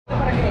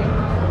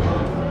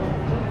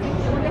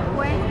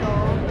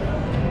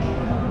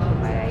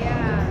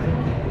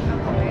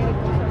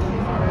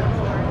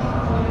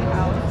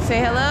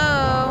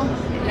hello.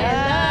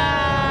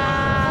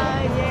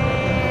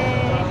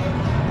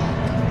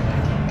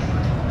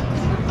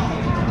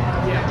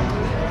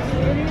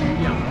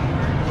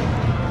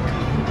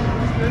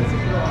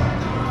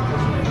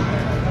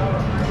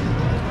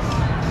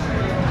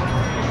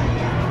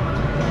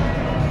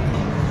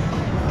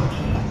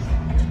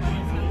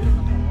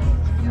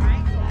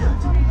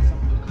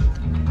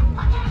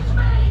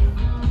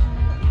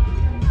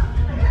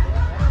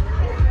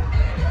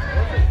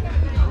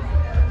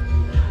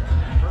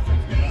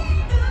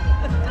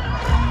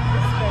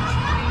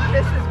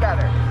 This is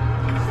better.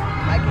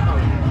 I can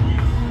hold it.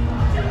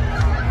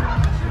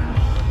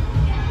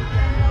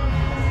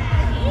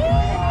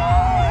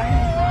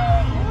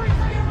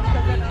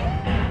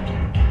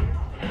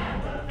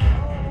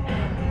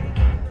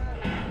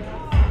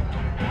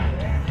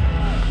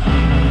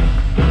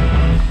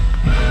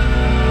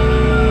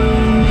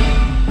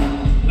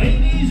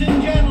 Ladies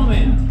and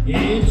gentlemen,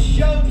 it's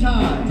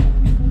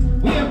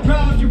showtime. We are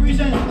proud to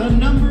present the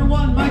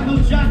 #1 Michael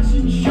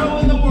Jackson show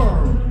in the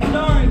world,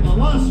 starring the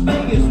Las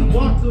Vegas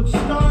Walk of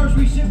Stars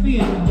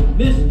recipient,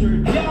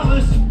 Mr.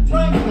 Dallas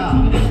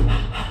Franca.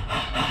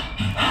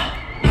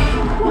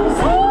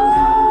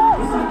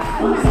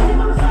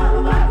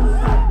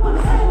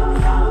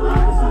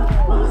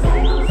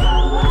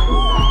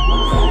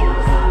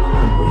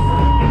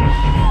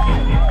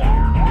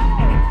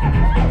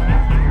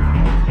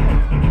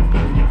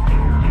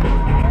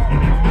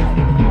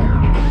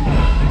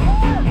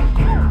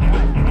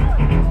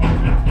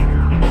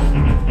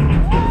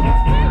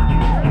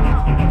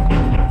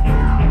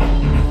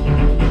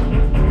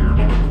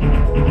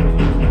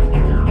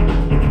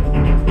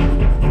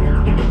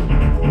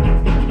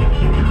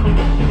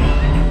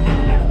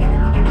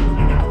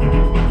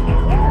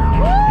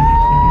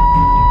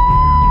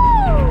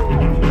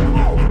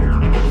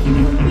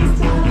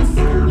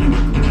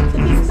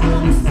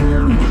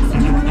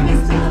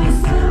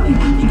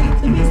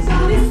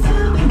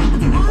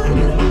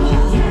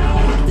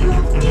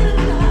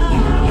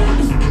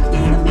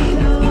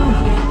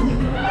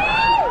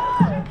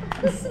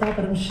 Stop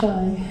it, I'm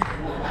shy.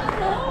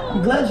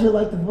 I'm glad you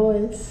like the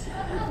voice,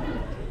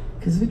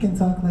 because we can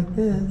talk like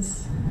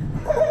this.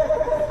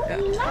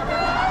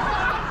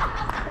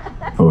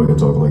 Oh, we can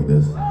talk like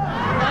this?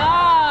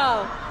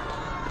 No.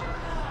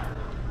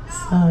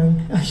 Sorry,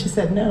 she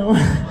said no.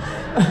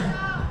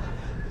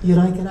 You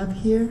like it up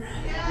here?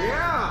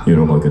 Yeah. You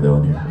don't like it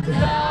down here?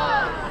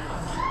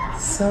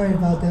 Sorry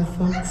about that,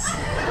 folks.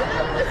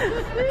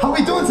 How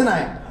we doing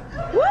tonight?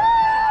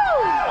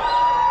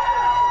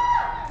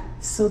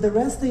 So the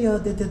rest of y'all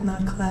that did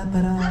not clap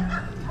it up,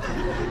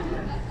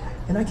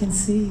 and I can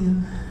see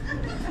you.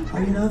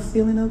 Are you not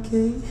feeling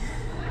okay?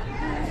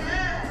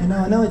 You know,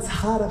 I know it's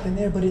hot up in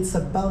there, but it's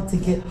about to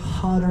get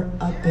hotter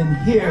up in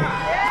here.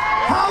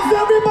 How's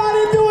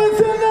everybody doing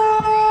tonight?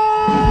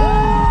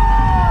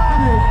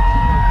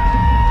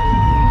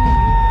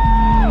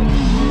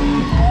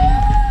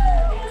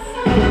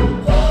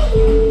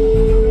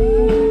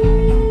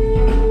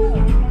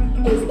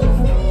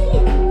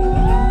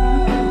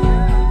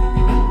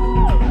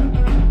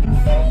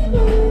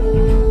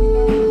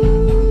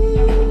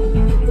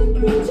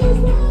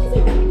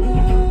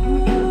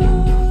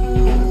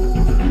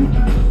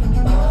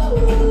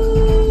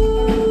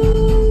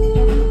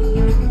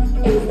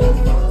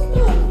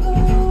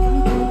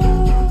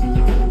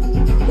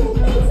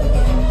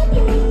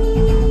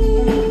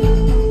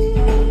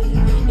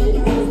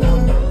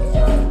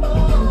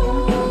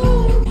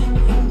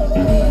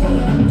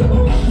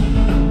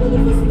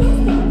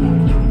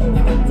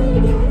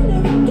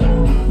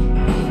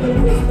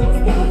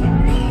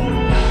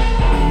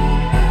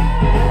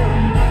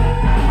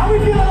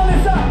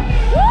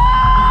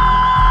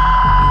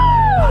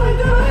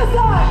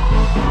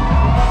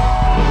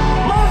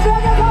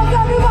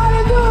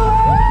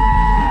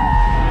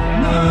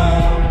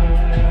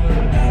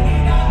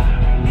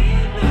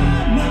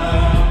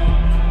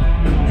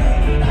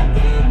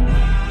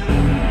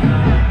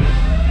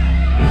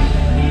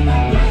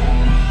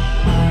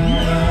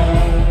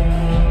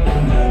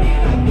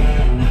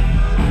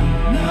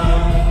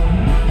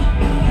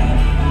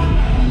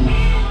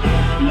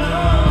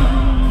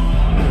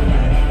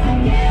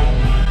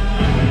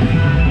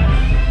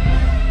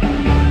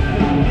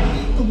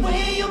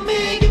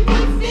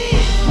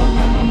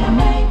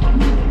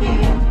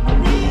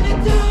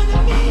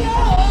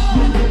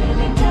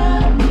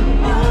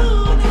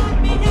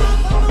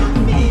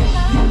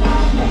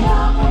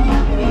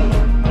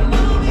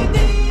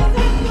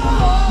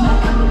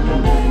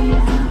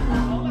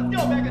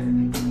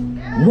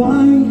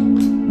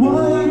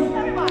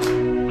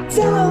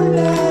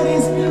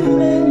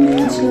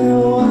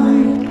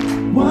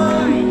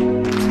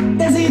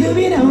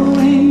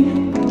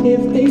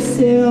 If they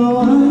say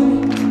why?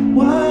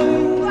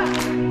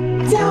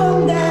 Tell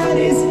them that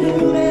it's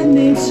human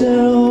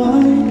nature.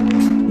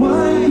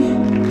 Why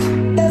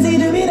does he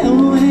do me that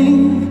way?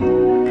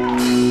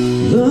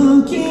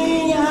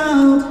 Looking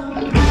out,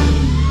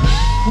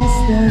 I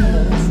stand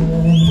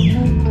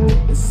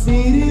outside. The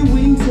city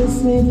winks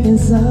asleep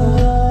inside.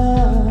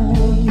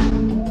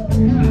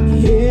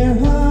 Here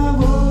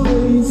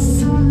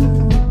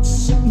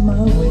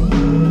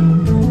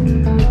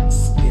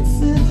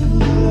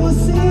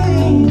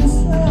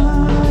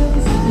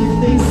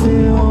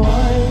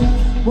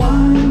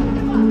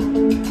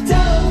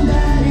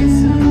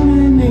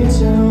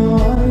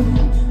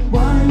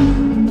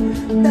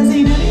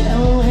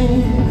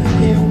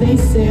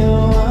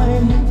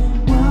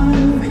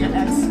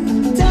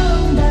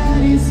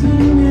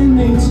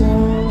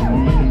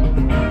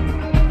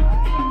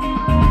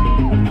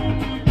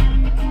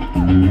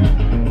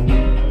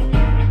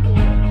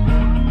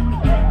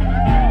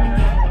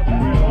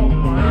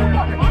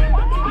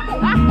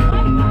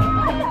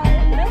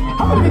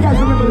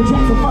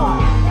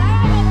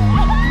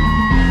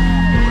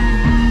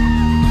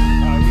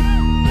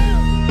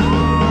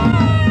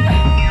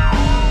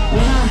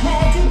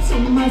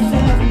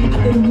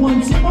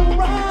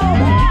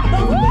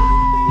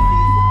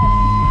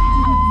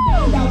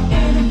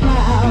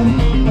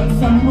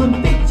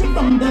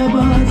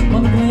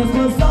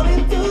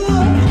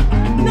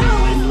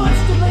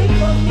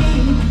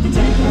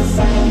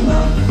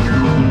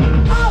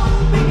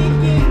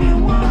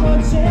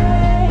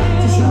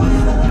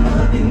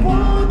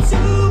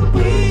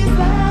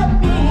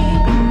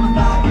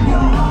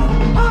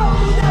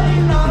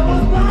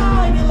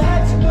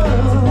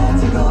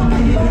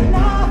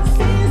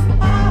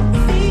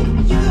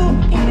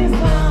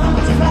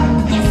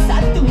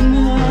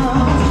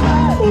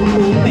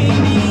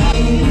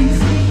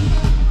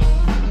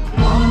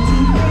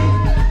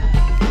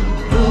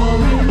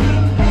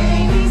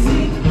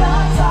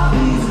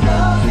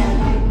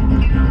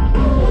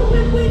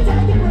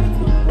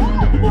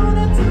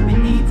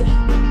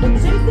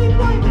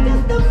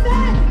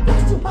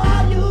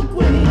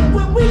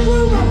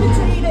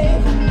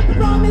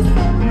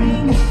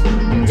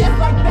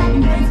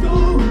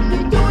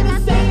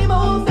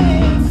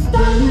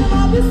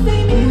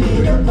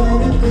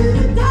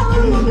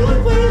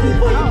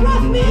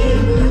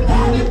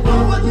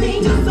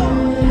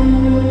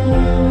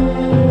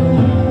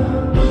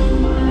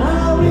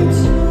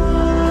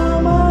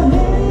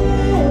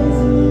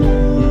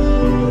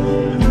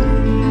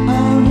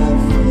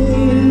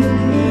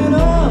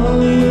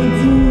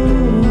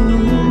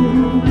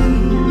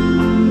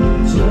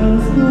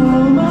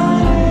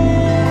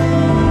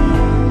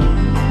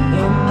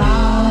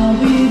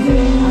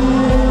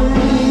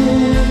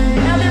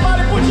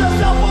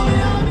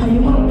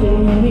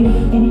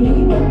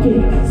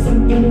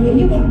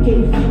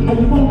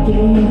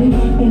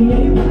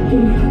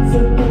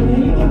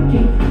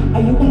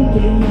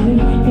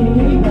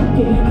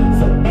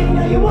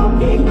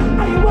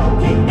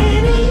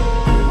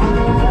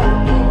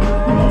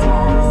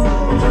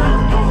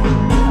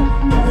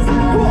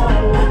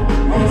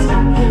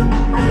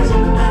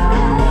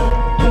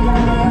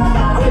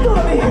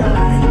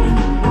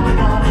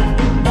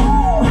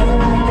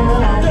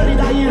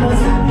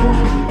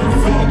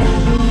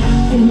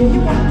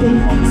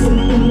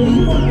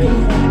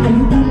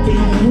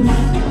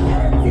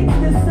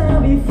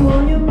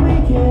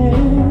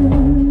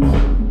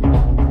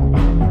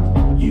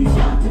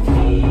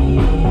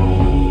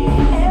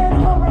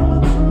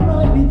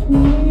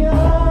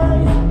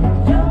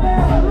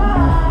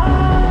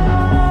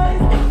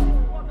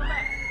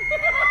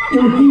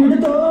You hear the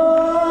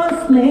door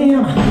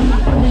slam.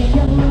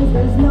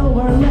 There's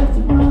nowhere left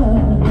to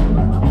run.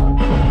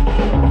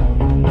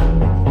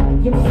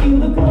 You feel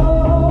the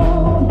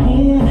cold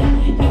hand.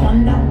 You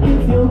wonder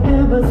if you'll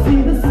ever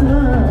see the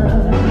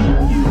sun.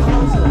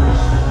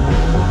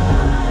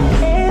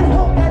 And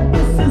hope that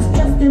this is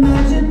just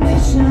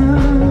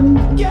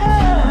imagination.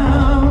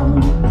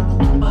 Yeah.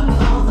 But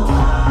all the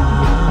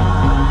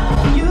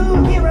while, you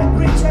hear a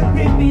creature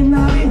creeping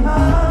out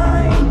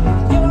behind.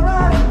 You're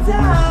out of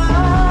time.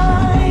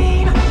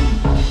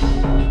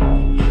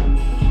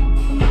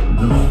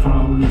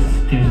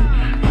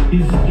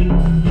 Is in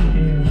the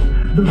air,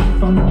 the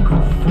funk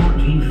of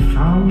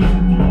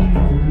 40,000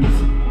 years,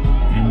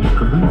 and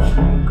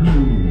gruesome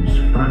ghouls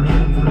from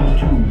every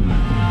tomb.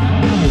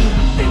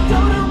 They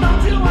don't know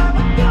you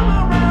ever come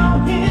around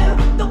here.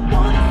 Don't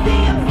wanna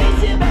see a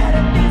face, you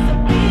better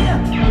disappear.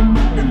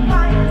 The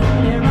fire's in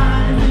their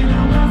eyes, and the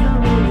ones are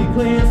really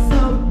clear. So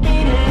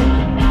beat it,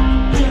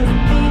 just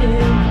beat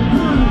it.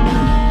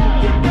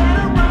 You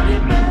better run, you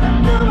better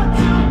do what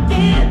you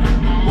can.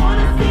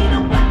 Wanna see the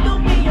black,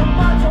 don't be a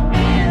macho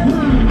man.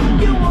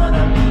 You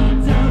wanna be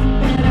tough,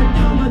 better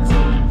do what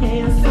you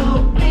can. So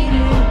beat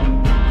it,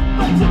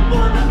 but you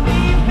wanna be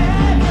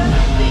bad, just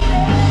beat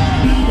it.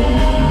 Beat it,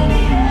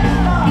 beat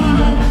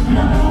it.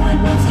 No one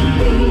wants to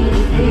be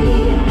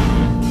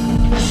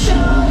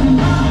show him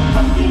how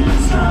fucking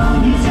strong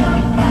he's your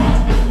fight.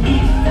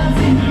 It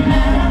doesn't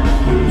matter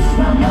who's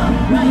wrong or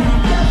right.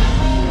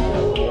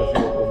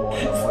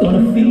 It's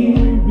gonna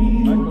feel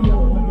real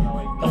good.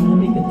 Gonna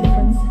make a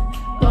difference.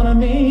 Gonna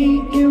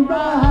make it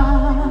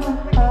right.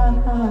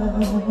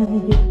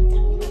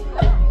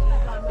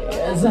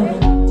 As I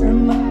turn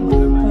my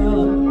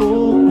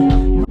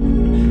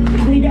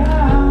they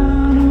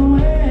got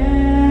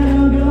nowhere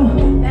to go.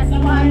 That's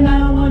why I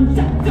want you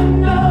to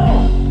know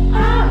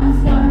I'm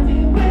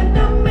starting with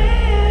the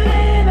man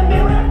in the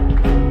mirror.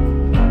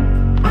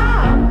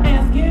 I'm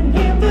asking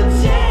him to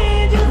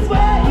change his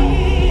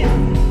ways.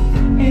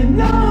 And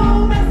no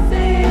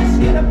message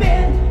could have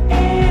been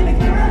any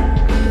clearer.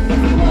 If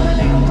you wanna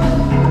make a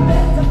world a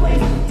better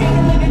place, take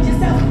a look at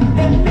yourself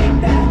and make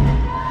that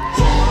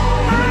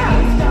change.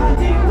 I'm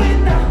starting with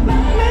the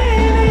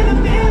man in the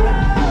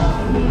mirror.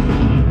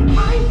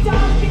 I'm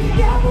talking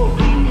devil,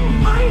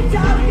 I'm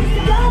talking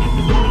love,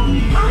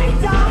 I'm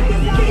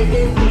talking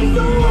business,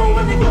 so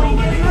when they're going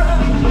to run.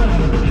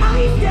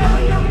 I'm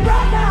devil no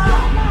brother,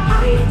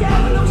 I'm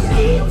devil no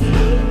shit,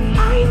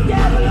 I'm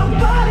devil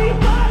nobody,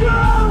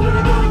 you're when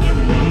they're going to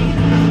bleed.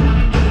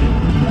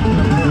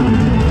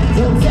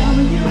 Don't tell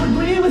me you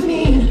agree with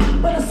me,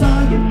 when I saw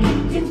you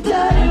kicking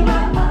dirty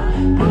right.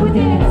 Who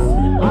dance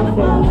on the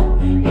floor,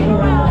 in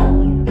around.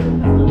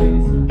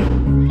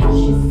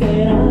 She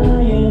said I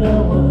ain't the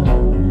one.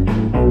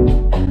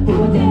 Who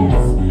would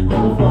dance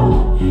on the floor,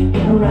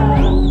 in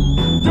around.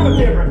 Do it,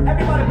 Deborah.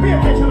 Everybody pay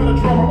attention to the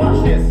drummer. Watch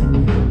this.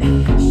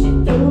 She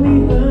told me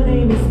her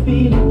name is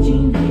Billie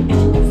Jean, and she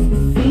used to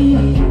see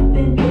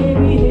then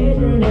every head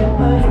turned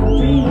at us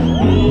dreaming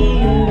me.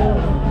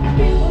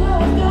 People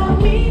always tell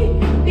me,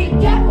 be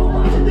careful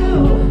what you do.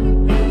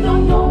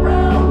 Don't go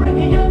around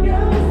breaking your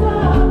girl's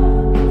heart.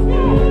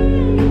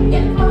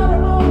 And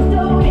mother always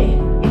told me,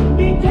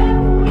 be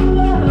careful with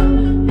love,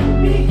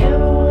 be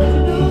careful what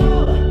you do.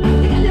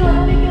 Because you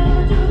only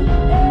gonna do,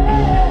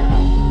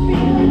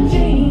 Billie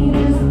Jean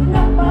is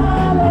not my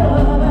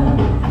lover.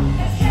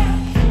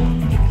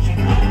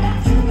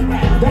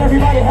 Let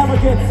everybody have a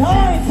good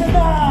time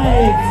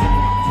tonight.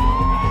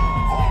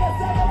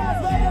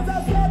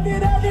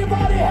 Did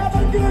everybody have a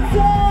good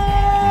time?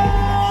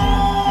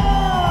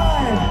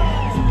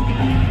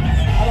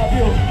 I love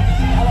you.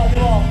 I love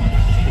you all.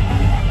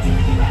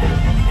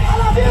 I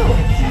love you.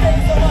 Thank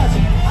you so much.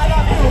 I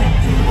love you.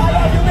 I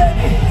love you,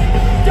 baby.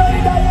 Johnny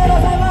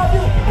Dianas, I love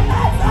you.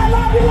 Lex, I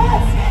love you,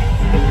 Lex.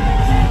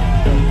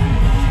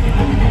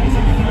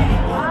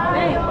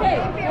 Hey,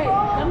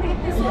 come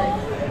this way.